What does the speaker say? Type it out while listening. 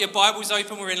Your Bible's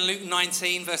open. We're in Luke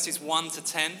 19, verses 1 to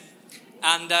 10.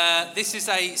 And this is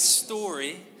a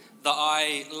story that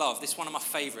I love. This is one of my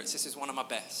favorites. This is one of my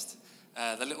best.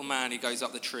 The little man who goes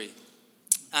up the tree.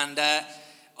 And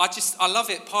I love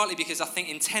it partly because I think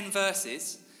in 10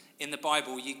 verses in the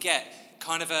Bible, you get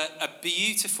kind of a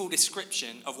beautiful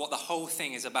description of what the whole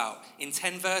thing is about. In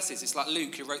 10 verses, it's like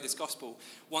Luke, who wrote this gospel,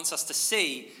 wants us to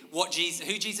see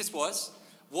who Jesus was,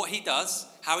 what he does,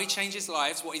 how he changes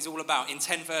lives, what he's all about in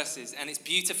 10 verses. And it's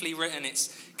beautifully written,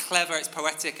 it's clever, it's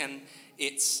poetic, and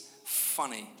it's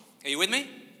funny. Are you with me?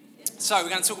 So we're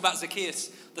going to talk about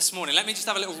Zacchaeus this morning. Let me just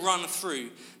have a little run through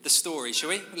the story, shall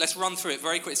we? Let's run through it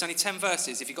very quick. It's only 10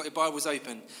 verses if you've got your Bibles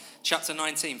open. Chapter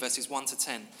 19, verses 1 to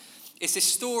 10. It's this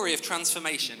story of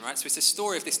transformation, right? So it's a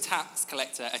story of this tax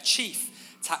collector, a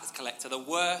chief tax collector, the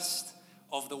worst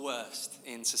of the worst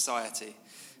in society.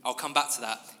 I'll come back to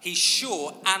that. He's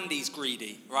short and he's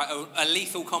greedy, right? A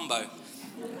lethal combo.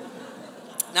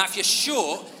 Now, if you're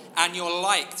short and you're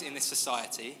liked in this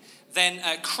society, then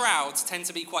crowds tend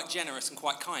to be quite generous and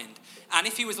quite kind. And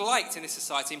if he was liked in this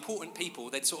society, important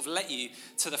people, they'd sort of let you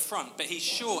to the front. But he's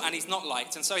short and he's not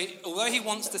liked. And so although he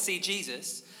wants to see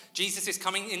Jesus is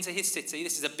coming into his city.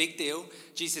 This is a big deal.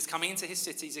 Jesus is coming into his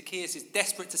city. Zacchaeus is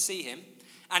desperate to see him.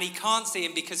 And he can't see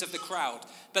him because of the crowd.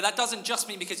 But that doesn't just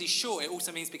mean because he's short. It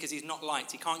also means because he's not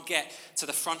liked. He can't get to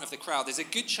the front of the crowd. There's a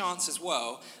good chance as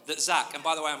well that Zach, and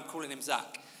by the way, I'm calling him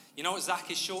Zach. You know what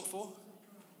Zach is short for?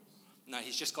 No,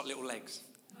 he's just got little legs.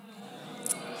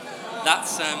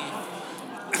 That's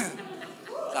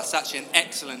actually an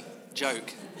excellent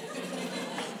joke.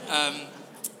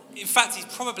 In fact, he's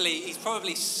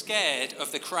probably scared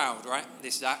of the crowd, right?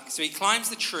 This Zach. So he climbs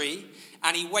the tree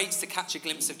and he waits to catch a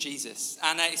glimpse of Jesus.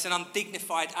 And it's an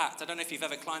undignified act. I don't know if you've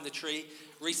ever climbed a tree.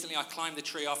 Recently, I climbed the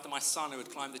tree after my son who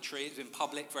had climbed the tree. It was in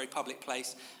public, very public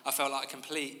place. I felt like a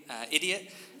complete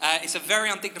idiot. It's a very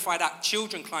undignified act.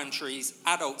 Children climb trees.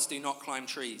 Adults do not climb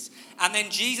trees. And then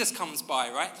Jesus comes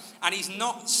by, right? And he's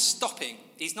not stopping.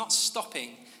 He's not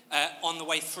stopping on the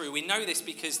way through. We know this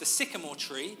because the sycamore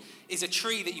tree is a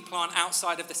tree that you plant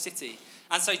outside of the city.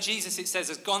 And so Jesus, it says,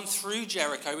 has gone through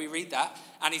Jericho, we read that,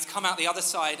 and he's come out the other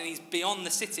side and he's beyond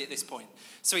the city at this point.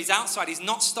 So he's outside, he's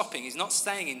not stopping, he's not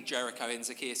staying in Jericho in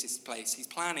Zacchaeus' place. He's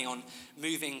planning on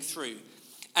moving through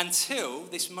until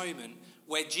this moment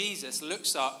where Jesus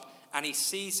looks up and he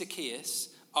sees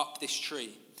Zacchaeus up this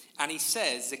tree. And he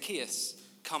says, Zacchaeus,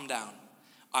 come down.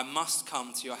 I must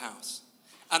come to your house.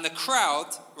 And the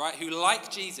crowd, right, who like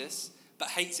Jesus but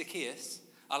hate Zacchaeus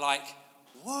are like,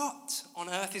 what on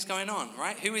earth is going on,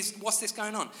 right? What's this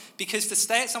going on? Because to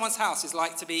stay at someone's house is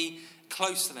like to be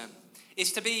close to them.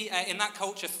 It's to be, in that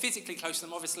culture, physically close to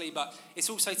them, obviously, but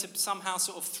it's also to somehow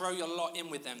sort of throw your lot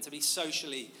in with them, to be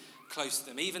socially close to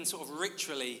them, even sort of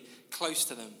ritually close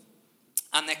to them.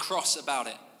 And they're cross about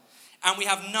it. And we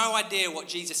have no idea what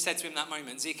Jesus said to him that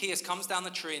moment. Zacchaeus comes down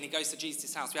the tree and he goes to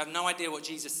Jesus' house. We have no idea what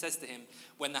Jesus says to him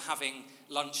when they're having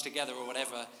lunch together or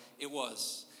whatever it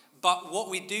was. But what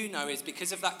we do know is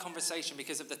because of that conversation,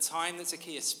 because of the time that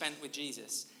Zacchaeus spent with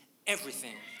Jesus,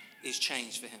 everything is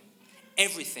changed for him.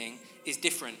 Everything is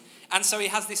different. And so he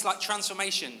has this like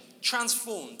transformation,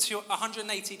 transformed to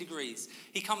 180 degrees.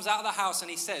 He comes out of the house and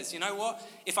he says, you know what?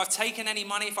 If I've taken any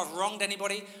money, if I've wronged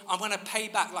anybody, I'm going to pay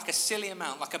back like a silly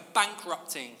amount, like a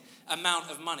bankrupting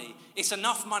amount of money. It's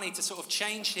enough money to sort of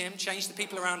change him, change the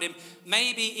people around him,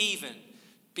 maybe even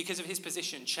because of his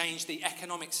position, change the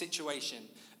economic situation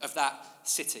of that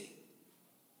city.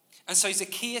 And so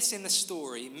Zacchaeus in the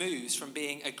story moves from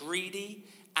being a greedy,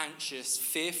 anxious,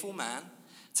 fearful man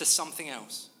to something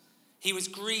else. He was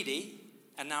greedy,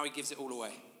 and now he gives it all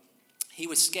away. He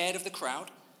was scared of the crowd,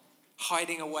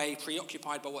 hiding away,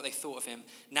 preoccupied by what they thought of him.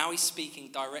 Now he's speaking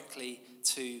directly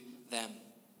to them.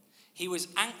 He was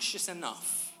anxious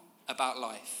enough about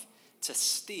life to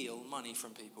steal money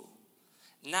from people.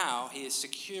 Now he is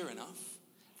secure enough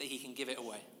that he can give it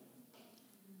away.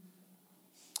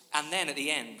 And then at the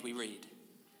end we read,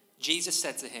 Jesus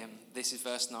said to him, this is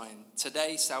verse 9,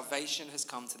 today salvation has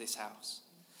come to this house.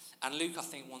 And Luke, I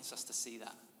think, wants us to see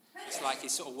that. It's like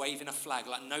he's sort of waving a flag,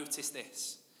 like notice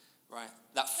this, right?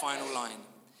 That final line.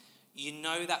 You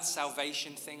know that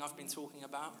salvation thing I've been talking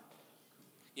about?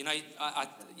 You know,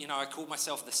 I call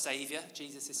myself the Savior,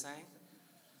 Jesus is saying.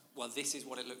 Well, this is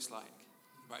what it looks like.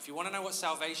 Right? If you want to know what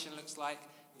salvation looks like,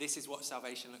 this is what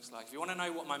salvation looks like. If you want to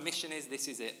know what my mission is, this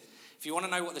is it. If you want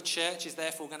to know what the church is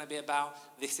therefore going to be about,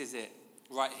 this is it,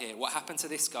 right here. What happened to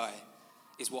this guy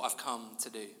is what I've come to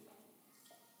do.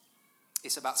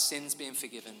 It's about sins being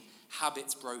forgiven,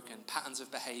 habits broken, patterns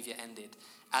of behavior ended.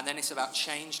 And then it's about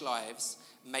changed lives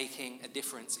making a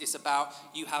difference. It's about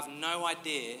you have no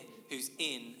idea who's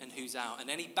in and who's out. And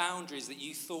any boundaries that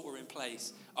you thought were in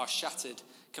place are shattered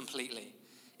completely.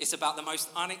 It's about the most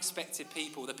unexpected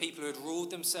people, the people who had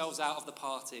ruled themselves out of the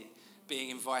party, being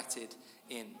invited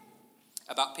in.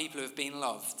 About people who have been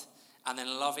loved and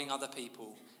then loving other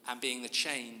people and being the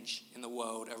change in the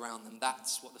world around them.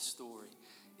 That's what the story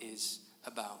is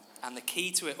about. And the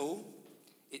key to it all,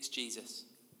 it's Jesus.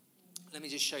 Let me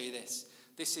just show you this.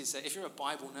 This is, if you're a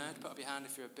Bible nerd, put up your hand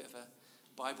if you're a bit of a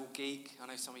Bible geek. I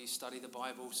know some of you study the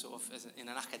Bible sort of in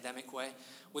an academic way.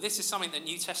 Well, this is something that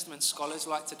New Testament scholars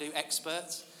like to do,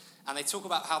 experts. And they talk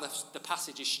about how the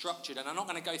passage is structured. And I'm not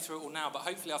going to go through it all now, but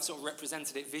hopefully I've sort of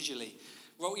represented it visually.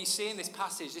 What you see in this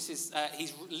passage,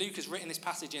 Luke has written this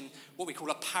passage in what we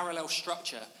call a parallel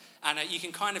structure. And you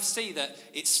can kind of see that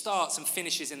it starts and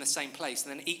finishes in the same place.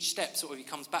 And then each step sort of he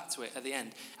comes back to it at the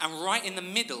end. And right in the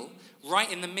middle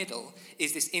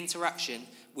is this interaction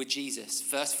with Jesus.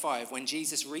 Verse 5, when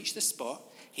Jesus reached the spot,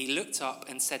 he looked up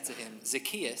and said to him,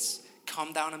 Zacchaeus,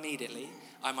 come down immediately.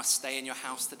 I must stay in your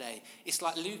house today. It's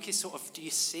like Luke is sort of, do you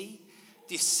see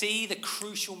the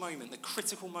crucial moment, the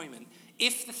critical moment?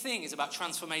 If the thing is about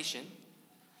transformation,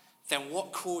 then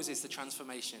what causes the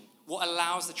transformation? What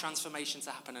allows the transformation to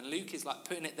happen? And Luke is like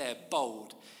putting it there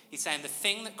bold. He's saying the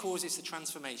thing that causes the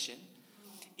transformation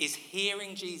is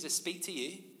hearing Jesus speak to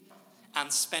you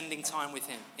and spending time with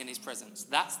him in his presence.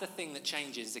 That's the thing that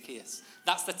changes Zacchaeus.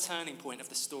 That's the turning point of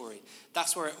the story.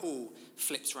 That's where it all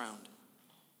flips round.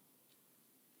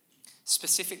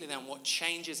 Specifically then, what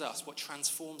changes us, what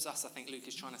transforms us, I think Luke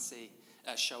is trying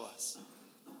to show us,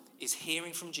 is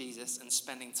hearing from Jesus and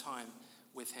spending time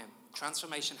with him.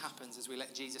 Transformation happens as we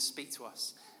let Jesus speak to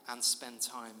us and spend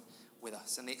time with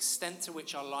us. And the extent to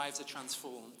which our lives are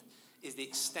transformed is the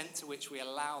extent to which we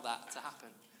allow that to happen.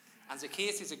 And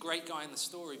Zacchaeus is a great guy in the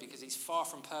story because he's far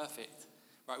from perfect.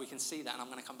 Right, we can see that, and I'm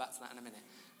going to come back to that in a minute.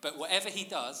 But whatever he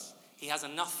does, he has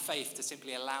enough faith to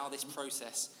simply allow this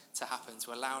process to happen,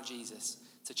 to allow Jesus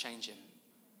to change him.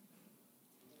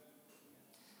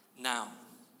 Now,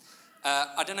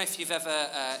 I don't know if you've ever,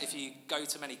 if you go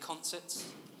to many concerts.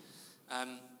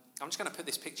 I'm just going to put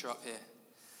this picture up here.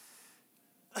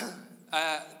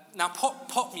 Now,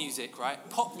 pop music, right?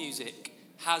 Pop music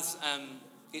has,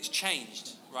 it's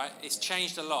changed, right? It's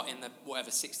changed a lot in the,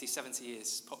 60, 70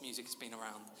 years pop music has been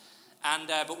around. And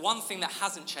but one thing that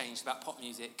hasn't changed about pop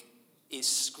music is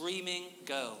screaming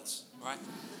girls, right?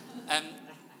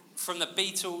 From the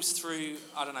Beatles through,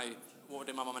 I don't know, what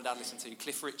did my mum and dad listen to?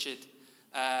 Cliff Richard,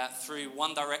 through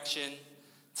One Direction,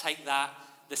 Take That.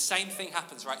 The same thing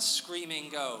happens, right? Screaming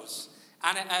girls.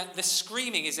 And the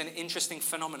screaming is an interesting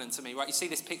phenomenon to me, right? You see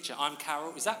this picture. I'm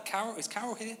Carol. Is that Carol? Is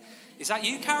Carol here? Is that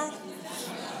you, Carol?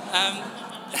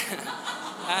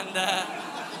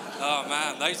 Oh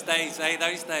man, those days,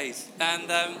 those days. And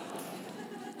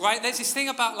right, there's this thing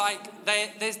about like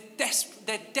they're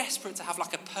desperate to have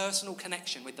like a personal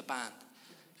connection with the band.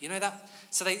 You know that?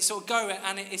 So they sort of go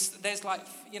and there's like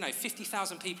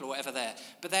 50,000 people or whatever there,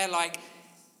 but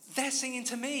they're singing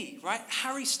to me, right?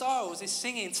 Harry Styles is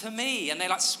singing to me, and they're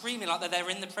like screaming like they're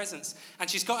in the presence. And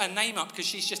she's got her name up because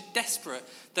she's just desperate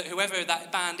that whoever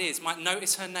that band is might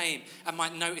notice her name and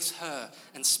might notice her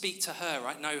and speak to her,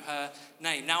 right? Know her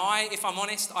name. Now, if I'm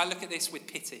honest, I look at this with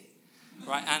pity,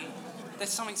 right? And there's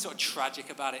something sort of tragic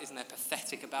about it, isn't there?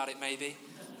 Pathetic about it, maybe.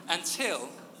 Until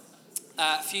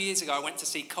a few years ago, I went to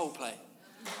see Coldplay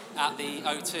at the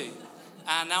O2.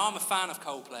 And now I'm a fan of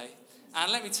Coldplay. And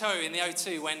let me tell you, in the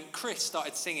O2, when Chris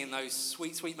started singing those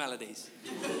sweet, sweet melodies,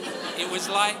 it was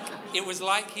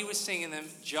like he was singing them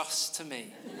just to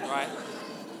me, right?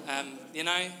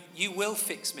 You will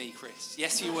fix me, Chris.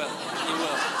 Yes, you will. You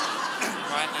will.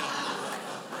 Right?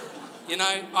 And,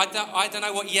 I don't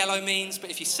know what yellow means, but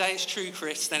if you say it's true,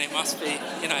 Chris, then it must be,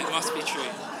 it must be true.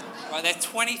 Right? There are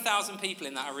 20,000 people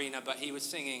in that arena, but he was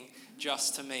singing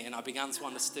just to me, and I began to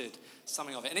understand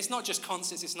something of it. And it's not just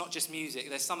concerts, it's not just music.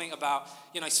 There's something about,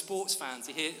 sports fans.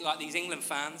 You hear, like these England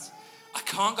fans, I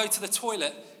can't go to the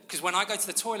toilet, because when I go to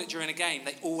the toilet during a game,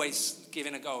 they always give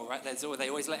in a goal, right? They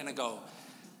always let in a goal,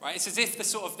 right? It's as if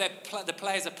the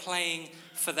players are playing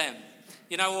for them.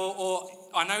 Or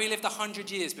I know he lived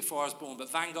 100 years before I was born, but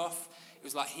Van Gogh, it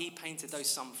was like he painted those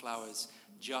sunflowers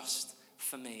just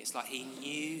for me. It's like he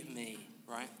knew me,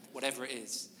 right? Whatever it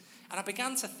is. And I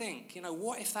began to think,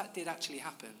 what if that did actually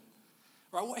happen?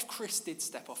 Right? What if Chris did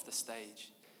step off the stage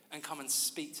and come and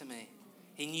speak to me?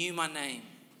 He knew my name.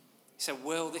 He said,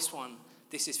 Will, this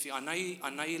is for you. I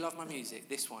know you love my music.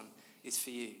 This one is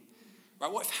for you.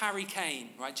 Right? What if Harry Kane,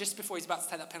 right, just before he's about to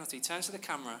take that penalty, turns to the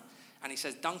camera and he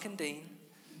says, Duncan Dean,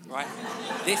 right?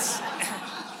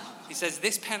 He says,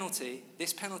 this penalty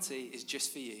is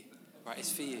just for you, right? It's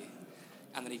for you.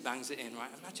 And then he bangs it in, right?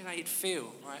 Imagine how you'd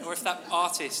feel, right? Or if that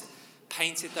artist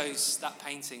painted that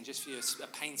painting just for you,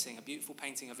 a beautiful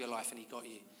painting of your life, and he got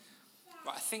you.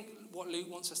 Right, I think what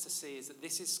Luke wants us to see is that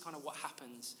this is kind of what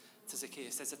happens to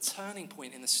Zacchaeus. There's a turning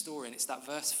point in the story, and it's that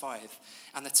verse 5.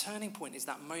 And the turning point is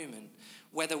that moment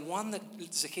where the one that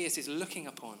Zacchaeus is looking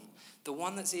upon, the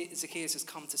one that Zacchaeus has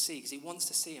come to see, because he wants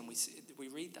to see him, we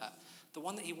read that, the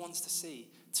one that he wants to see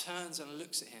turns and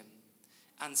looks at him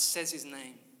and says his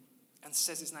name.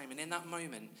 And in that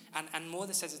moment, and more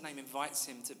than says his name, invites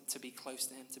him to be close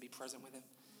to him, to be present with him.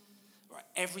 Right?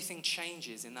 Everything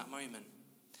changes in that moment.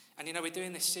 And we're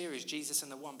doing this series, Jesus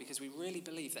and the One, because we really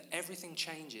believe that everything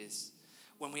changes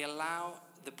when we allow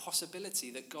the possibility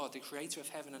that God, the creator of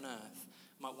heaven and earth,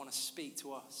 might want to speak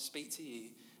to us, speak to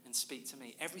you, and speak to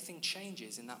me. Everything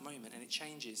changes in that moment, and it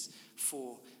changes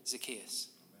for Zacchaeus.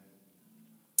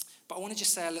 But I want to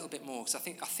just say a little bit more, because I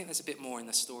think there's a bit more in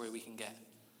the story we can get.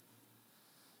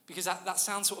 Because that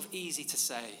sounds sort of easy to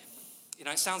say.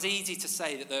 It sounds easy to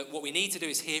say that what we need to do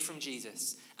is hear from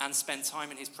Jesus and spend time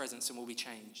in his presence and we'll be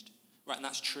changed. Right, and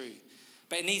that's true.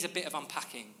 But it needs a bit of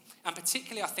unpacking. And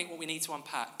particularly, I think what we need to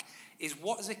unpack is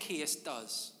what Zacchaeus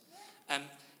does.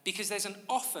 Because there's an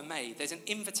offer made, there's an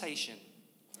invitation.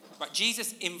 Right,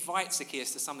 Jesus invites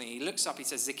Zacchaeus to something. He looks up, he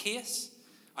says, Zacchaeus,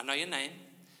 I know your name.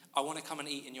 I want to come and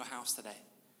eat in your house today.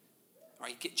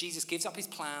 Right, Jesus gives up his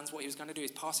plans. What he was going to do is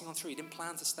passing on through. He didn't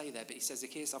plan to stay there, but he says,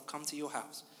 Zacchaeus, I've come to your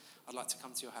house. I'd like to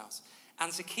come to your house.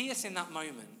 And Zacchaeus in that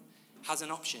moment has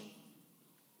an option.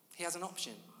 He has an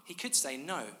option. He could say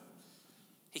no.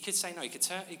 He could say no. He could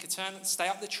turn, stay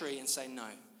up the tree and say no.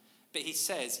 But he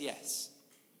says yes.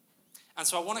 And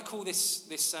so I want to call this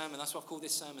sermon, that's what I've called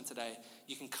this sermon today,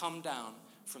 you can come down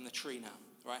from the tree now,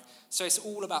 right? So it's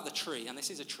all about the tree, and this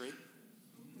is a tree.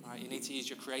 Right, you need to use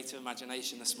your creative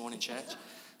imagination this morning, church.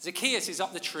 Zacchaeus is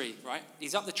up the tree, right?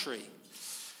 He's up the tree.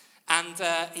 And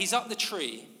he's up the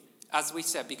tree, as we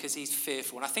said, because he's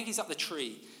fearful. And I think he's up the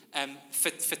tree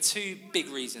for two big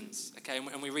reasons, okay?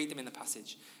 And we read them in the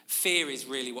passage. Fear is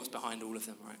really what's behind all of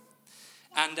them, right?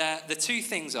 And the two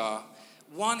things are,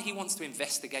 one, he wants to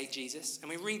investigate Jesus. And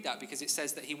we read that because it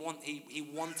says that he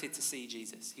wanted to see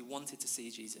Jesus. He wanted to see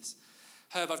Jesus.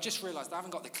 Herb, I've just realised I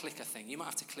haven't got the clicker thing. You might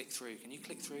have to click through. Can you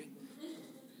click through?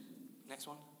 Next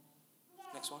one.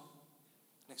 Next one.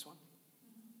 Next one.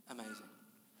 Amazing.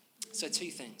 So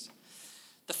two things.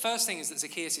 The first thing is that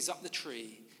Zacchaeus is up the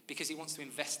tree because he wants to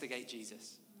investigate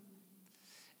Jesus.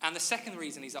 And the second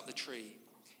reason he's up the tree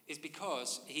is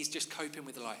because he's just coping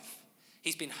with life.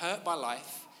 He's been hurt by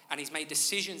life and he's made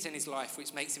decisions in his life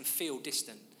which makes him feel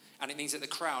distant. And it means that the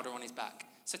crowd are on his back.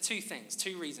 So two things,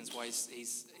 two reasons why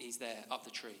he's there up the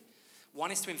tree.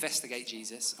 One is to investigate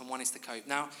Jesus and one is to cope.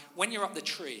 Now, when you're up the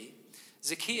tree,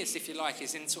 Zacchaeus, if you like,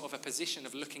 is in sort of a position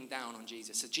of looking down on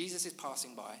Jesus. So Jesus is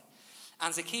passing by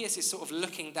and Zacchaeus is sort of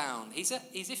looking down. He's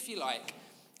if you like,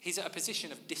 he's at a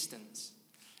position of distance.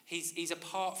 He's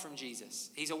apart from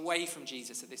Jesus. He's away from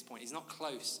Jesus at this point. He's not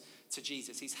close to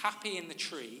Jesus. He's happy in the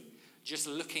tree, just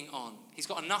looking on. He's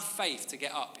got enough faith to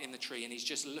get up in the tree and he's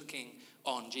just looking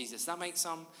on Jesus. That makes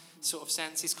some sort of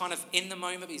sense. He's kind of in the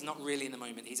moment, but he's not really in the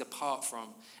moment. He's apart from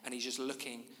and he's just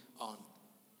looking on.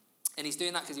 And he's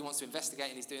doing that because he wants to investigate,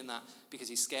 and he's doing that because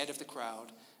he's scared of the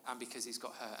crowd and because he's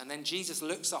got hurt. And then Jesus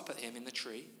looks up at him in the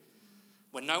tree.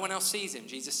 When no one else sees him,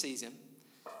 Jesus sees him.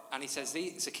 And he says,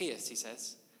 Zacchaeus, he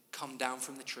says, come down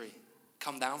from the tree.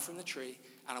 Come down from the tree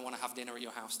and I want to have dinner at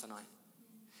your house tonight.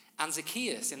 And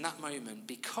Zacchaeus, in that moment,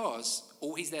 because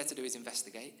all he's there to do is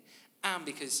investigate, and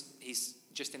because he's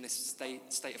just in this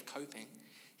state of coping,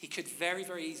 he could very,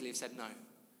 very easily have said, no,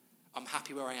 I'm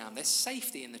happy where I am. There's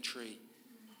safety in the tree.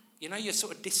 You're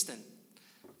sort of distant.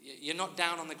 You're not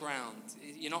down on the ground.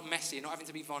 You're not messy. You're not having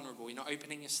to be vulnerable. You're not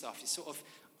opening your stuff. You're sort of,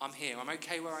 I'm here. I'm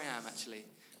okay where I am, actually.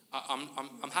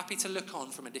 I'm happy to look on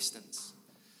from a distance.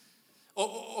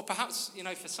 Or perhaps,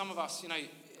 for some of us,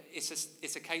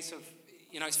 it's a case of,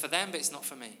 it's for them, but it's not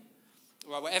for me.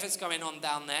 Right, whatever's going on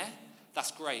down there, that's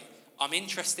great. I'm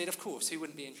interested, of course. Who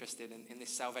wouldn't be interested in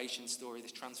this salvation story,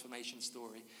 this transformation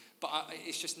story? But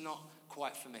it's just not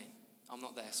quite for me. I'm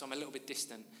not there. So I'm a little bit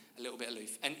distant, a little bit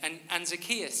aloof. And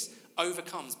Zacchaeus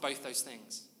overcomes both those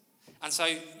things. And so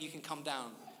you can come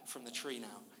down from the tree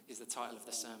now, is the title of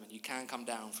the sermon. You can come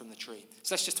down from the tree.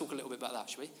 So let's just talk a little bit about that,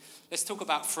 shall we? Let's talk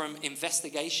about from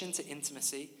investigation to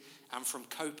intimacy and from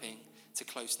coping to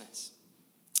closeness.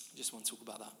 I just want to talk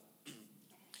about that.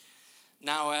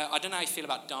 Now, I don't know how you feel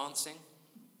about dancing.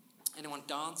 Anyone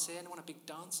dance here? Anyone a big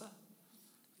dancer?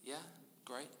 Yeah?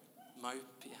 Great. Mo,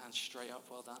 put your hands straight up.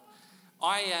 Well done.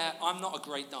 I'm not a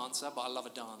great dancer, but I love a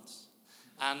dance.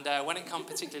 And when it comes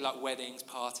particularly like weddings,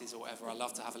 parties or whatever, I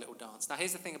love to have a little dance. Now,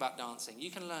 here's the thing about dancing. You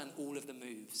can learn all of the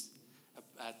moves,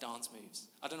 dance moves.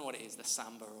 I don't know what it is, the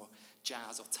samba or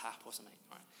jazz or tap or something.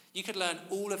 Right? You could learn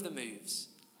all of the moves.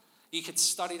 You could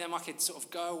study them. I could sort of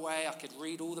go away. I could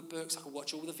read all the books. I could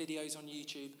watch all the videos on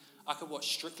YouTube. I could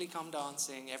watch Strictly Come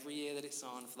Dancing every year that it's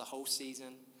on for the whole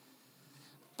season.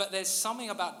 But there's something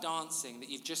about dancing that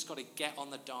you've just got to get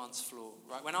on the dance floor,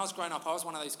 right? When I was growing up, I was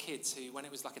one of those kids who, when it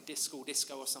was like a disco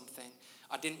or something,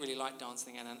 I didn't really like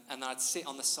dancing, and I'd sit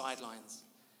on the sidelines.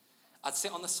 I'd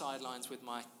sit on the sidelines with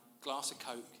my glass of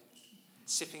Coke,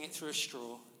 sipping it through a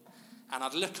straw, and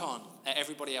I'd look on at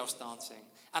everybody else dancing.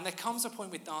 And there comes a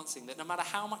point with dancing that no matter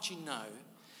how much you know,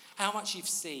 how much you've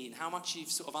seen, how much you've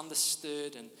sort of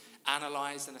understood and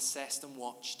analysed and assessed and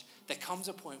watched, there comes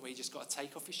a point where you just got to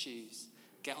take off your shoes,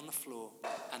 get on the floor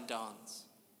and dance.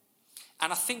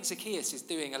 And I think Zacchaeus is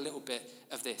doing a little bit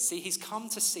of this. See, he's come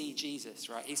to see Jesus,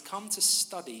 right? He's come to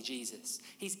study Jesus.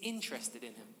 He's interested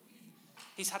in him.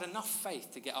 He's had enough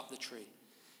faith to get up the tree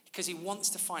because he wants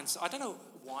to find... So I don't know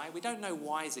why. We don't know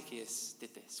why Zacchaeus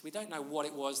did this. We don't know what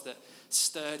it was that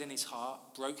stirred in his heart,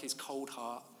 broke his cold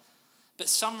heart. But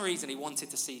some reason he wanted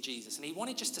to see Jesus. And he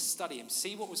wanted just to study him,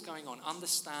 see what was going on,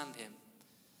 understand him,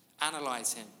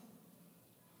 analyse him.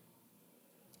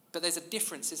 But there's a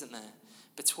difference, isn't there,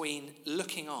 between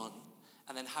looking on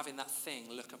and then having that thing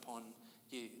look upon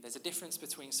you. There's a difference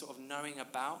between sort of knowing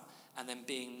about and then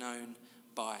being known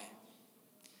by.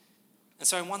 And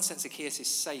so in one sense, Zacchaeus is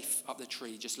safe up the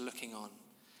tree just looking on.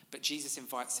 But Jesus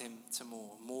invites him to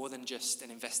more than just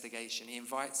an investigation. He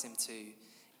invites him to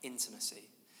intimacy.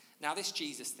 Now this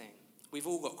Jesus thing, we've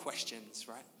all got questions,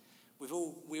 right?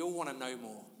 We all want to know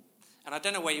more. And I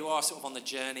don't know where you are sort of on the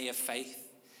journey of faith.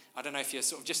 I don't know if you're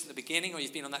sort of just at the beginning or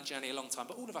you've been on that journey a long time,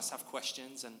 but all of us have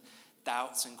questions and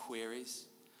doubts and queries.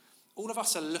 All of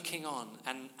us are looking on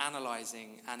and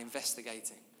analysing and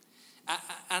investigating.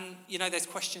 And you know, there's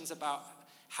questions about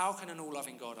how can an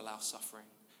all-loving God allow suffering?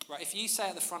 Right? If you say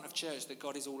at the front of church that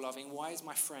God is all-loving, why is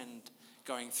my friend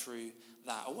going through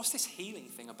that? Or what's this healing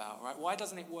thing about, right? Why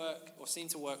doesn't it work or seem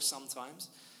to work sometimes?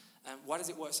 Why does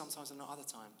it work sometimes and not other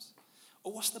times?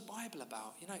 Or what's the Bible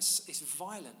about? You know, it's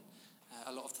violent.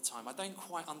 A lot of the time. I don't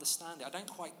quite understand it. I don't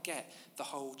quite get the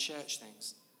whole church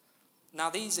things. Now,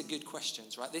 these are good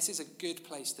questions, right? This is a good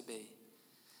place to be.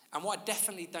 And what I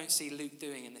definitely don't see Luke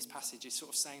doing in this passage is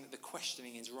sort of saying that the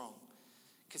questioning is wrong.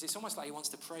 Because it's almost like he wants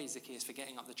to praise Zacchaeus for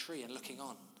getting up the tree and looking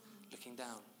on, looking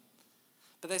down.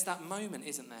 But there's that moment,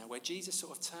 isn't there, where Jesus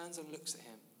sort of turns and looks at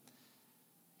him.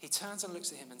 He turns and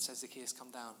looks at him and says, Zacchaeus,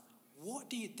 come down. What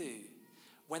do you do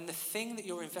when the thing that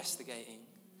you're investigating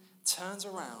turns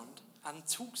around and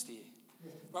talks to you?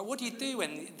 Right? What do you do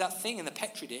when that thing in the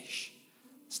Petri dish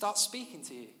starts speaking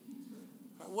to you?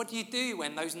 Right? What do you do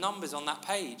when those numbers on that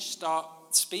page start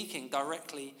speaking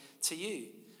directly to you?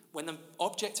 When the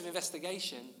object of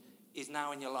investigation is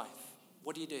now in your life,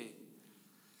 what do you do?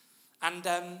 And,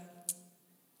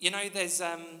 you know, there's...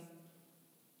 I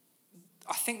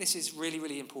think this is really,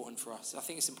 really important for us. I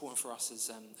think it's important for us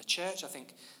as a church. I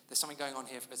think there's something going on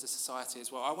here as a society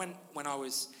as well. I went when I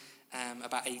was...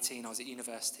 about 18, I was at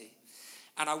university,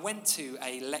 and I went to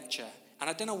a lecture, and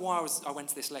I don't know why I went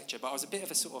to this lecture, but I was a bit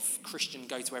of a sort of Christian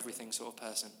go-to-everything sort of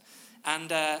person, and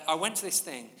I went to this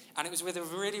thing, and it was with a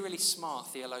really, really smart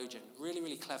theologian, really,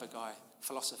 really clever guy,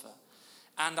 philosopher,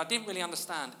 and I didn't really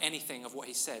understand anything of what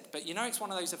he said, but you know, it's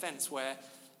one of those events where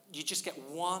you just get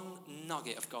one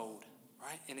nugget of gold,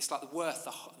 right, and it's like worth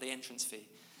the entrance fee.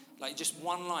 Like just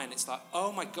one line, it's like,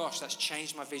 oh my gosh, that's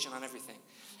changed my vision on everything.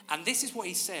 And this is what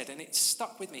he said, and it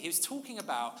stuck with me. He was talking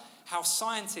about how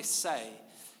scientists say,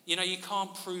 you know, you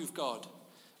can't prove God,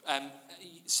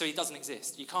 so he doesn't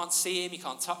exist. You can't see him, you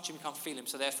can't touch him, you can't feel him,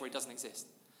 so therefore he doesn't exist.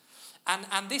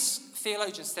 And this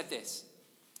theologian said this.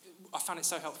 I found it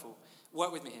so helpful.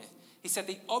 Work with me here. He said,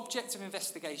 the object of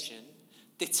investigation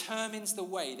determines the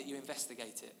way that you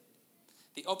investigate it.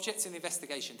 The object of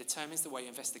investigation determines the way you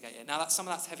investigate it. Now, some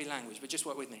of that's heavy language, but just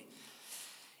work with me.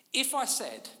 If I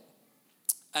said...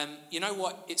 you know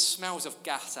what? It smells of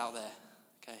gas out there.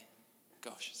 Okay.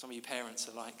 Gosh, some of you parents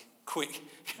are like, quick,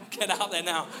 get out there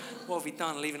now. What have we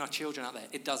done leaving our children out there?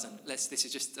 It doesn't. This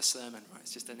is just a sermon, right?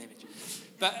 It's just an image.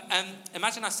 But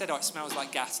imagine I said, it smells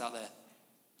like gas out there.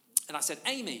 And I said,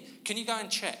 Amy, can you go and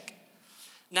check?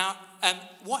 Now,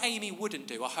 what Amy wouldn't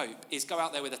do, I hope, is go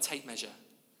out there with a tape measure,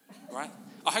 right?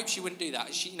 I hope she wouldn't do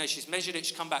that. She's measured it,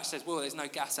 she's come back, she says, well, there's no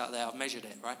gas out there, I've measured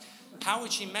it, right? How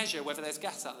would she measure whether there's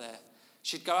gas out there?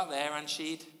 She'd go out there and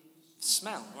she'd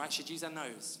smell, right? She'd use her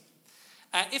nose.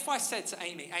 If I said to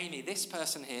Amy, this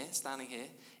person here, standing here,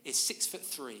 is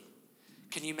 6'3".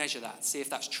 Can you measure that? See if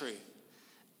that's true.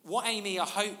 What Amy, I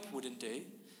hope, wouldn't do,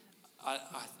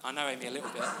 I know Amy a little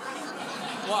bit.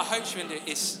 What I hope she wouldn't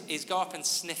do is go up and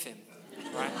sniff him,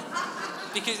 right?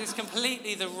 Because it's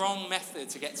completely the wrong method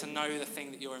to get to know the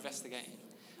thing that you're investigating.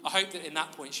 I hope that in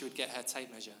that point she would get her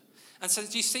tape measure. And so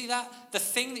do you see that? The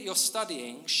thing that you're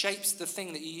studying shapes the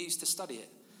thing that you use to study it.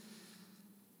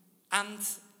 And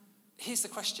here's the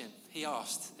question he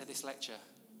asked at this lecture.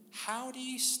 How do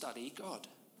you study God?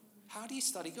 How do you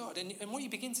study God? And what you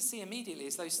begin to see immediately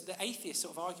is the atheist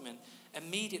sort of argument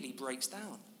immediately breaks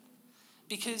down.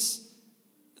 Because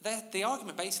the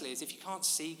argument basically is if you can't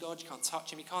see God, you can't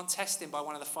touch him, you can't test him by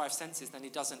one of the five senses, then he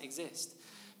doesn't exist.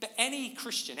 But any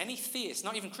Christian, any theist,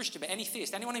 not even Christian, but any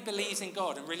theist, anyone who believes in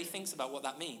God and really thinks about what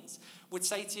that means, would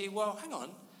say to you, well, hang on,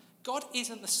 God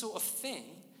isn't the sort of thing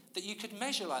that you could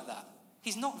measure like that.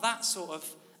 He's not that sort of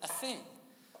a thing.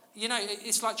 You know,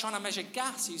 it's like trying to measure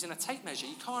gas using a tape measure.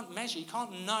 You can't measure, you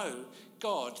can't know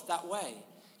God that way.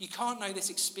 You can't know this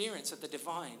experience of the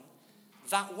divine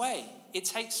that way. It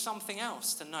takes something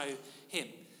else to know him.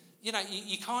 You know,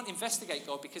 you can't investigate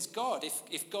God because God,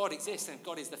 if God exists and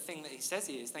God is the thing that he says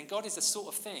he is, then God is the sort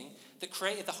of thing that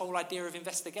created the whole idea of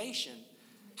investigation.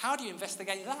 How do you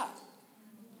investigate that?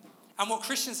 And what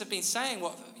Christians have been saying,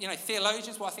 what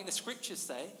theologians, what I think the scriptures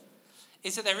say,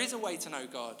 is that there is a way to know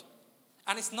God.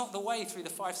 And it's not the way through the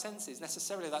five senses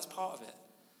necessarily, that's part of it.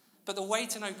 But the way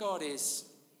to know God is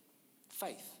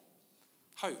faith,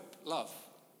 hope, love.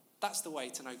 That's the way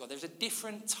to know God. There's a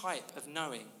different type of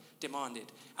knowing demanded.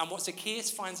 And what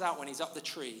Zacchaeus finds out when he's up the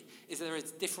tree is that there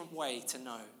is a different way to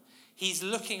know. He's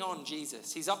looking on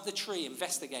Jesus. He's up the tree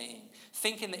investigating,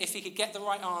 thinking that if he could get the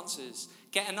right answers,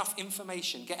 get enough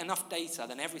information, get enough data,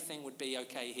 then everything would be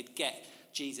okay. He'd get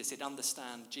Jesus. He'd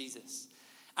understand Jesus.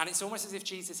 And it's almost as if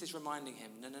Jesus is reminding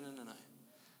him, no.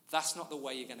 That's not the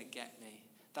way you're going to get me.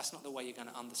 That's not the way you're going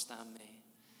to understand me.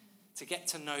 To get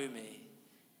to know me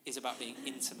is about being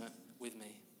intimate with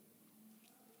me.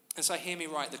 And so hear me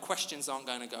right, the questions aren't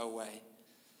going to go away.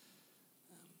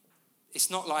 It's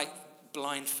not like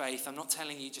blind faith. I'm not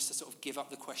telling you just to sort of give up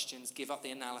the questions, give up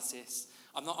the analysis.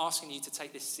 I'm not asking you to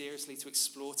take this seriously, to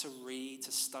explore, to read,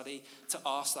 to study, to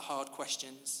ask the hard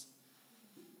questions.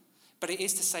 But it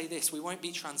is to say this, we won't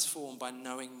be transformed by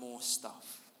knowing more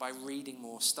stuff, by reading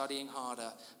more, studying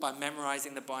harder, by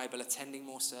memorizing the Bible, attending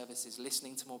more services,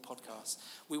 listening to more podcasts.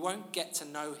 We won't get to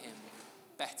know him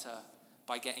better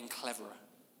by getting cleverer.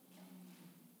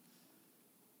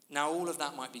 Now, all of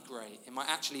that might be great. It might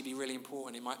actually be really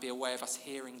important. It might be a way of us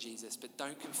hearing Jesus, but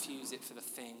don't confuse it for the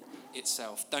thing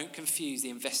itself. Don't confuse the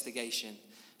investigation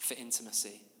for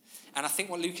intimacy. And I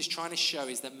think what Luke is trying to show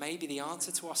is that maybe the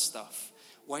answer to our stuff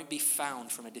won't be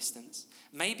found from a distance.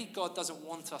 Maybe God doesn't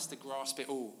want us to grasp it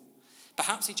all.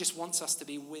 Perhaps he just wants us to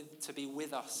be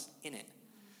with us in it,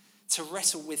 to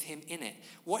wrestle with him in it.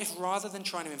 What if rather than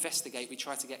trying to investigate, we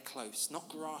try to get close, not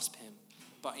grasp him,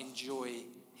 but enjoy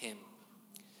him?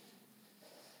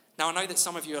 Now, I know that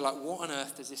some of you are like, what on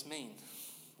earth does this mean?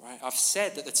 Right? I've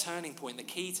said that the turning point, the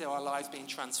key to our lives being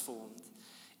transformed,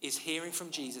 is hearing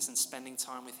from Jesus and spending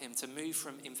time with him, to move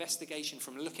from investigation,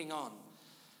 from looking on,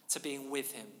 to being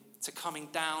with him, to coming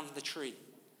down the tree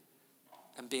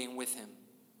and being with him.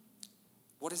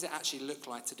 What does it actually look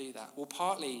like to do that? Well,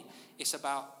 partly it's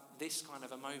about this kind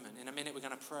of a moment. In a minute, we're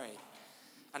going to pray.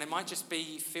 And it might just be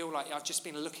you feel like I've just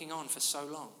been looking on for so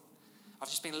long. I've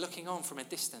just been looking on from a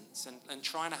distance and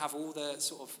trying to have all the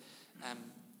sort of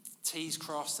T's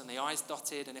crossed and the I's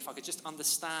dotted. And if I could just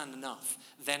understand enough,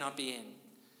 then I'd be in.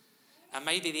 And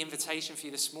maybe the invitation for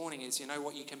you this morning is, you know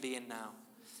what, you can be in now.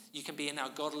 You can be in now.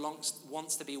 God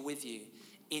wants to be with you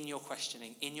in your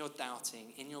questioning, in your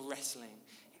doubting, in your wrestling.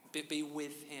 Be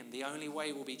with him. The only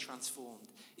way we'll be transformed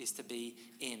is to be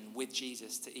in with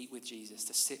Jesus, to eat with Jesus,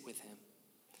 to sit with him.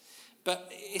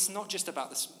 But it's not just about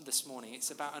this morning.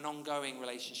 It's about an ongoing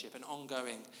relationship, an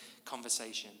ongoing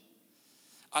conversation.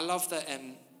 I love that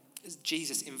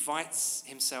Jesus invites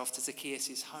himself to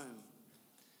Zacchaeus' home.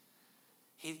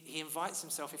 He invites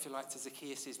himself, if you like, to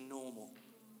Zacchaeus' normal.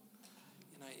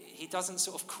 You know, he doesn't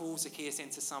sort of call Zacchaeus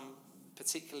into some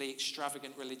particularly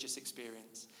extravagant religious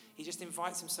experience. He just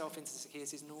invites himself into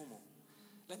Zacchaeus' normal.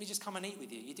 Let me just come and eat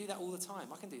with you. You do that all the time.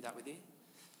 I can do that with you.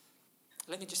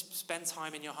 Let me just spend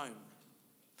time in your home.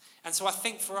 And so I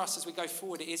think for us as we go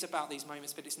forward, it is about these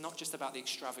moments, but it's not just about the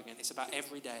extravagant. It's about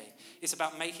every day. It's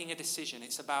about making a decision.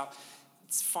 It's about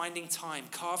finding time,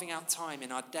 carving out time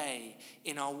in our day,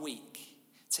 in our week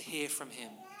to hear from him.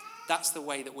 That's the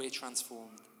way that we're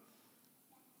transformed.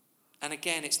 And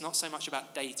again, it's not so much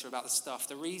about data, about the stuff.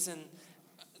 The reason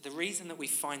the reason that we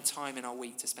find time in our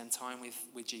week to spend time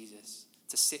with Jesus,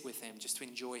 to sit with him, just to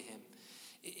enjoy him,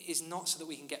 is not so that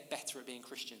we can get better at being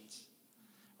Christians.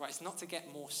 Right? It's not to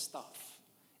get more stuff.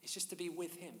 It's just to be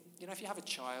with him. You know, if you have a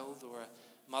child or a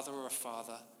mother or a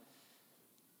father,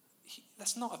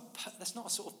 that's not a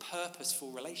sort of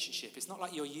purposeful relationship. It's not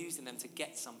like you're using them to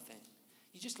get something.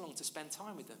 You just long to spend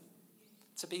time with them,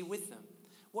 to be with them.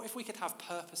 What if we could have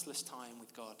purposeless time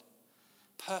with God?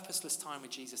 Purposeless time with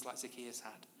Jesus like Zacchaeus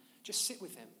had. Just sit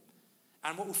with him.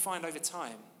 And what we'll find over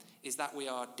time is that we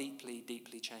are deeply,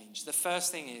 deeply changed. The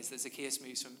first thing is that Zacchaeus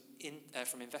moves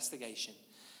from investigation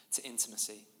to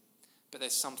intimacy. But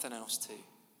there's something else too.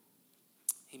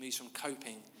 He moves from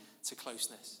coping to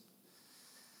closeness.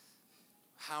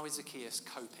 How is Zacchaeus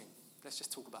coping? Let's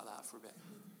just talk about that for a bit.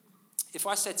 If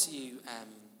I said to you,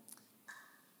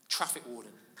 traffic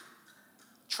warden,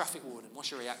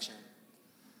 what's your reaction?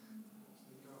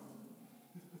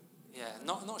 Yeah,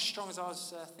 not as strong as I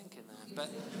was thinking there. But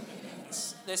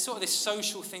there's sort of this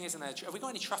social thing, isn't there? Have we got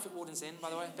any traffic wardens in, by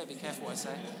the way? Better be careful what I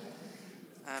say.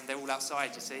 They're all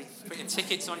outside, you see, putting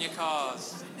tickets on your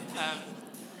cars.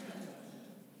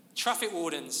 Traffic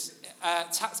wardens,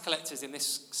 tax collectors in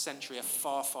this century are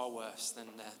far, far worse than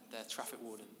their traffic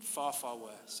warden. Far, far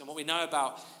worse. And what we know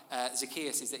about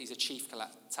Zacchaeus is that he's a chief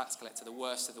tax collector, the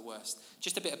worst of the worst.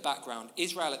 Just a bit of background.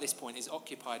 Israel at this point is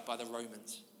occupied by the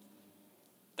Romans.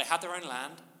 They had their own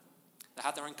land. They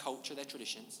had their own culture, their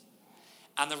traditions.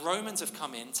 And the Romans have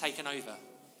come in, taken over.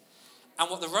 And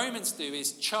what the Romans do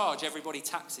is charge everybody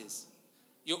taxes.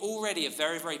 You're already a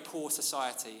very, very poor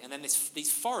society. And then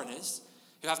these foreigners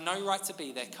who have no right to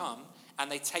be there come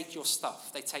and they take your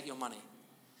stuff. They take your money.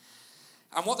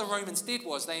 And what the Romans did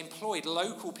was they employed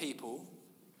local people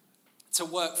to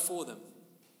work for them.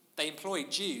 They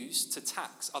employed Jews to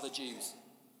tax other Jews.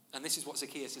 And this is what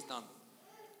Zacchaeus has done.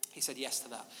 He said yes to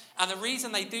that. And the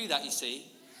reason they do that, you see,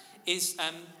 is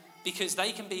because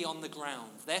they can be on the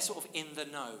ground. They're sort of in the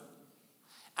know.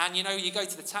 And, you know, you go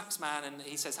to the tax man and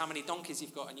he says, how many donkeys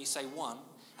you've got? And you say 1.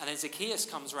 And then Zacchaeus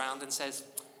comes round and says,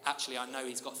 actually, I know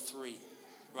he's got 3.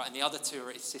 Right, and the other 2 are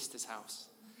at his sister's house.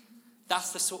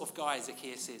 That's the sort of guy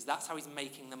Zacchaeus is. That's how he's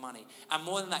making the money. And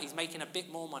more than that, he's making a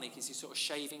bit more money because he's sort of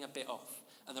shaving a bit off.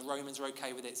 And the Romans are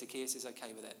okay with it. Zacchaeus is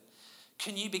okay with it.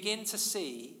 Can you begin to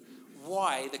see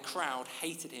why the crowd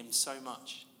hated him so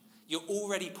much? You're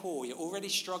already poor. You're already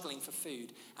struggling for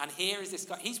food. And here is this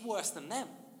guy. He's worse than them.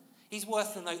 He's worse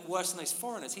than those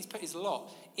foreigners. He's put his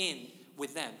lot in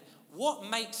with them. What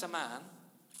makes a man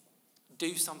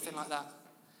do something like that?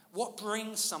 What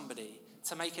brings somebody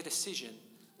to make a decision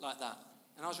like that?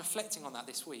 And I was reflecting on that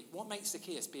this week. What makes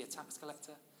Zacchaeus be a tax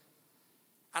collector?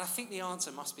 And I think the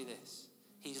answer must be this.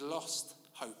 He's lost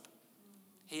hope.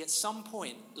 He at some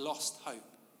point lost hope.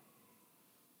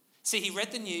 See, he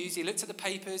read the news, he looked at the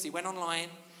papers, he went online,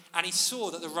 and he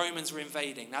saw that the Romans were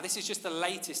invading. Now, this is just the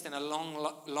latest in a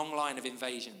long line of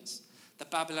invasions. The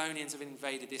Babylonians have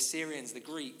invaded, the Assyrians, the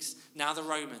Greeks, now the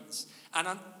Romans.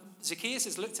 And Zacchaeus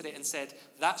has looked at it and said,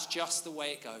 that's just the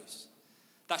way it goes.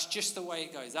 That's just the way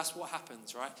it goes. That's what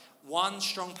happens, right? One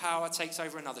strong power takes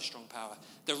over another strong power.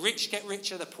 The rich get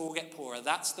richer, the poor get poorer.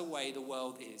 That's the way the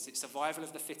world is. It's survival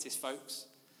of the fittest, folks.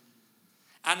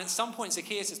 And at some point,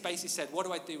 Zacchaeus has basically said, what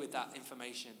do I do with that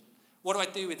information? What do I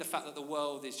do with the fact that the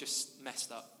world is just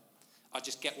messed up? I'll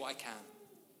just get what I can.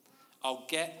 I'll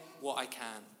get what I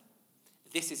can.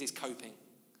 This is his coping.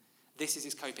 This is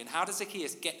his coping. How does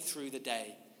Zacchaeus get through the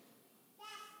day?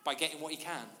 By getting what he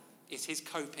can. It's his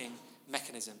coping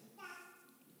mechanism.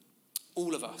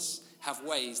 All of us have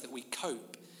ways that we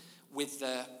cope with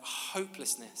the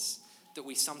hopelessness that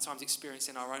we sometimes experience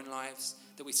in our own lives,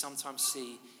 that we sometimes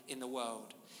see in the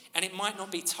world. And it might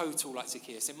not be total like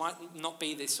Zacchaeus. It might not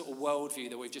be this sort of worldview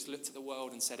that we've just looked at the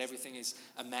world and said everything is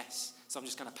a mess, so I'm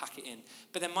just going to pack it in.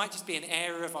 But there might just be an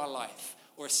area of our life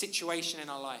or a situation in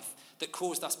our life that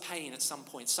caused us pain at some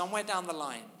point. Somewhere down the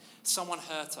line, someone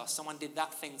hurt us, someone did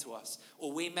that thing to us,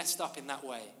 or we messed up in that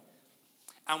way.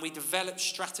 And we developed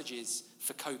strategies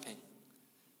for coping.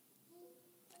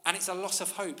 And it's a loss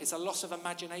of hope. It's a loss of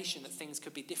imagination that things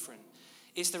could be different.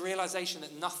 It's the realization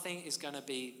that nothing is going to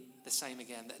be the same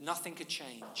again, that nothing could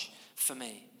change for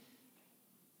me.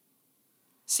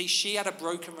 See, she had a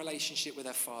broken relationship with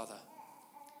her father,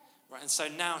 right? And so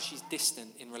now she's distant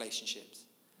in relationships.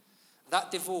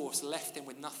 That divorce left him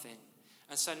with nothing.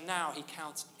 And so now he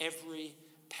counts every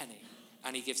penny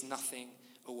and he gives nothing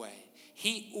away.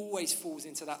 He always falls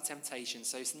into that temptation.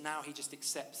 So now he just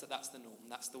accepts that that's the norm.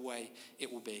 That's the way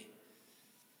it will be.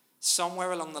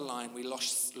 Somewhere along the line, we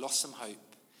lost some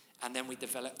hope. And then we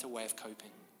developed a way of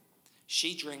coping.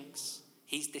 She drinks.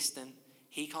 He's distant.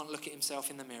 He can't look at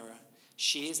himself in the mirror.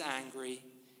 She is angry.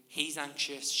 He's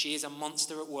anxious. She is a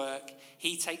monster at work.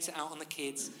 He takes it out on the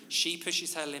kids. She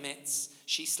pushes her limits.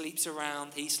 She sleeps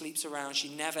around. He sleeps around.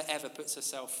 She never, ever puts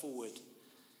herself forward.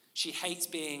 She hates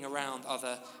being around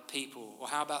other people. Or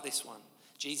how about this one?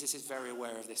 Jesus is very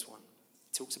aware of this one.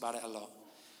 He talks about it a lot.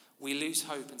 We lose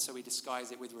hope, and so we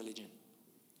disguise it with religion.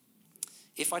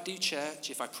 If I do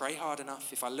church, if I pray hard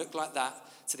enough, if I look like that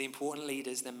to the important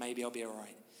leaders, then maybe I'll be all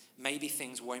right. Maybe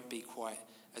things won't be quite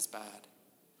as bad.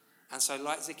 And so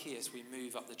like Zacchaeus, we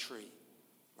move up the tree,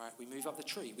 right? We move up the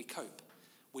tree. We cope.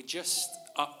 We're just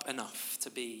up enough to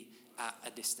be at a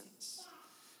distance.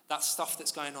 That stuff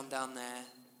that's going on down there,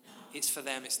 it's for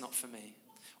them, it's not for me.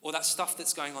 Or that stuff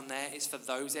that's going on there is for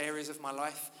those areas of my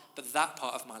life, but that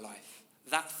part of my life,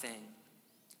 that thing,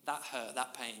 that hurt,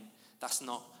 that pain, that's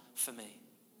not for me.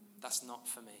 That's not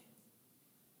for me.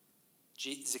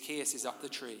 Zacchaeus is up the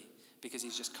tree because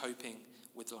he's just coping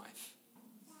with life.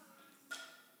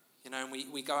 You know, and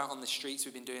we go out on the streets,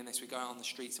 we've been doing this, we go out on the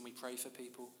streets and we pray for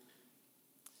people.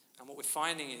 And what we're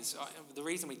finding is, the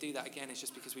reason we do that again is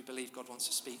just because we believe God wants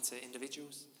to speak to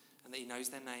individuals and that he knows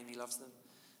their name, he loves them.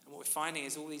 And what we're finding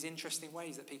is all these interesting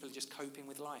ways that people are just coping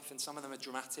with life. And some of them are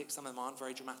dramatic, some of them aren't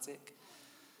very dramatic.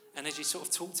 And as you sort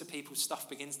of talk to people, stuff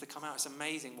begins to come out. It's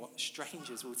amazing what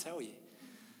strangers will tell you.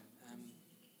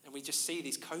 And we just see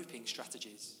these coping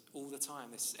strategies all the time,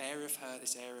 this area of hurt,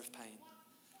 this area of pain.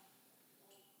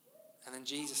 And then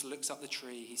Jesus looks up the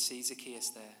tree, he sees Zacchaeus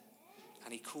there,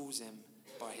 and he calls him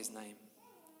by his name.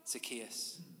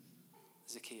 Zacchaeus.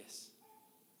 Zacchaeus.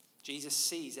 Jesus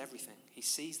sees everything. He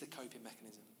sees the coping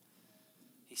mechanism.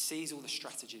 He sees all the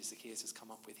strategies Zacchaeus has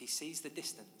come up with. He sees the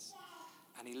distance.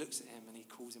 And he looks at him and he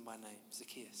calls him by name.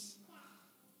 Zacchaeus.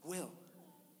 Will.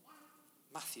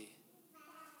 Matthew.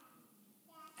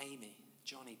 Amy.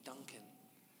 Johnny. Duncan.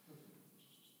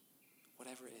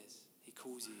 Whatever it is, he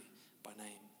calls you by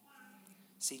name.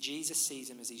 See, Jesus sees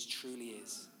him as he truly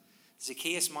is.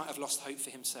 Zacchaeus might have lost hope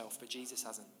for himself, but Jesus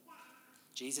hasn't.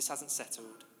 Jesus hasn't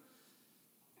settled.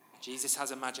 Jesus has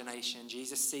imagination.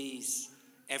 Jesus sees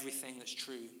everything that's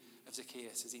true of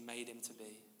Zacchaeus as he made him to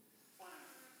be.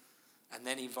 And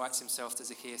then he invites himself to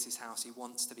Zacchaeus' house. He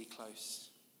wants to be close.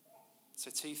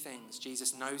 So two things.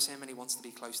 Jesus knows him and he wants to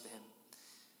be close to him.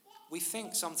 We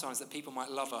think sometimes that people might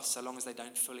love us so long as they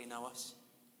don't fully know us.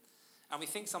 And we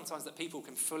think sometimes that people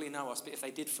can fully know us, but if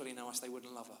they did fully know us, they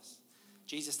wouldn't love us.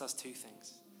 Jesus does two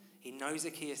things. He knows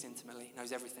Zacchaeus intimately,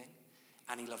 knows everything,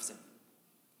 and he loves him.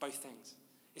 Both things.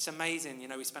 It's amazing, you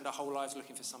know, we spend our whole lives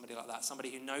looking for somebody like that,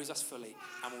 somebody who knows us fully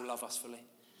and will love us fully.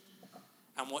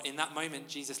 And what in that moment,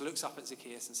 Jesus looks up at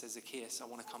Zacchaeus and says, Zacchaeus, I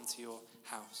want to come to your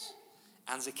house.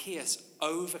 And Zacchaeus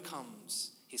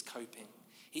overcomes his coping.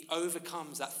 He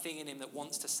overcomes that thing in him that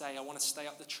wants to say, I want to stay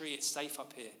up the tree, it's safe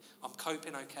up here. I'm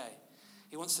coping okay.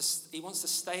 He wants to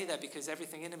stay there because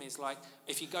everything in him is like,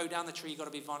 if you go down the tree, you've got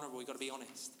to be vulnerable, you've got to be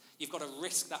honest. You've got to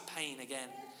risk that pain again.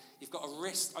 You've got to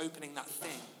risk opening that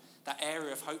thing, that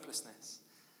area of hopelessness.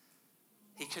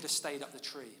 He could have stayed up the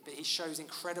tree, but he shows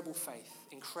incredible faith,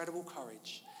 incredible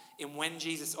courage in when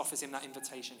Jesus offers him that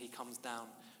invitation, he comes down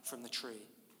from the tree.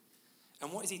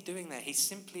 And what is he doing there? He's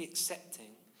simply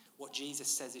accepting what Jesus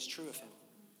says is true of him.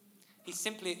 He's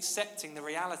simply accepting the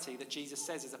reality that Jesus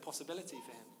says is a possibility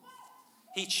for him.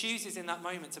 He chooses in that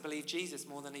moment to believe Jesus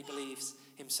more than he believes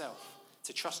himself,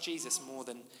 to trust Jesus more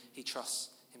than he trusts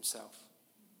himself.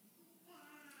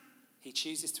 He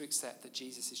chooses to accept that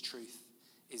Jesus' truth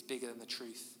is bigger than the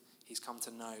truth he's come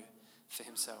to know for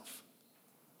himself.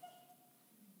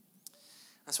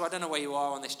 And so I don't know where you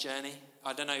are on this journey.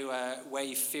 I don't know where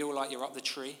you feel like you're up the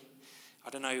tree. I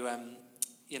don't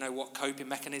know, what coping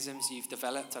mechanisms you've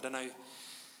developed. I don't know,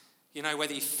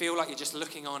 whether you feel like you're just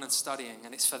looking on and studying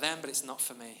and it's for them, but it's not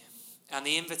for me. And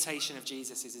the invitation of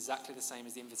Jesus is exactly the same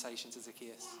as the invitation to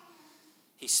Zacchaeus.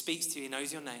 He speaks to you, he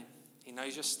knows your name, he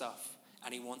knows your stuff,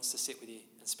 and he wants to sit with you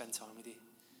and spend time with you.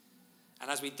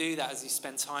 And as we do that, as you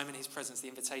spend time in his presence, the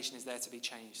invitation is there to be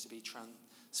changed, to be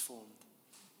transformed.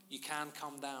 You can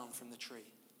come down from the tree.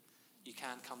 You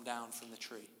can come down from the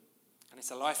tree. And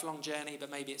it's a lifelong journey,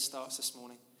 but maybe it starts this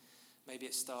morning. Maybe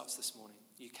it starts this morning.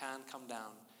 You can come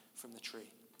down from the tree.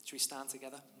 Should we stand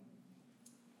together?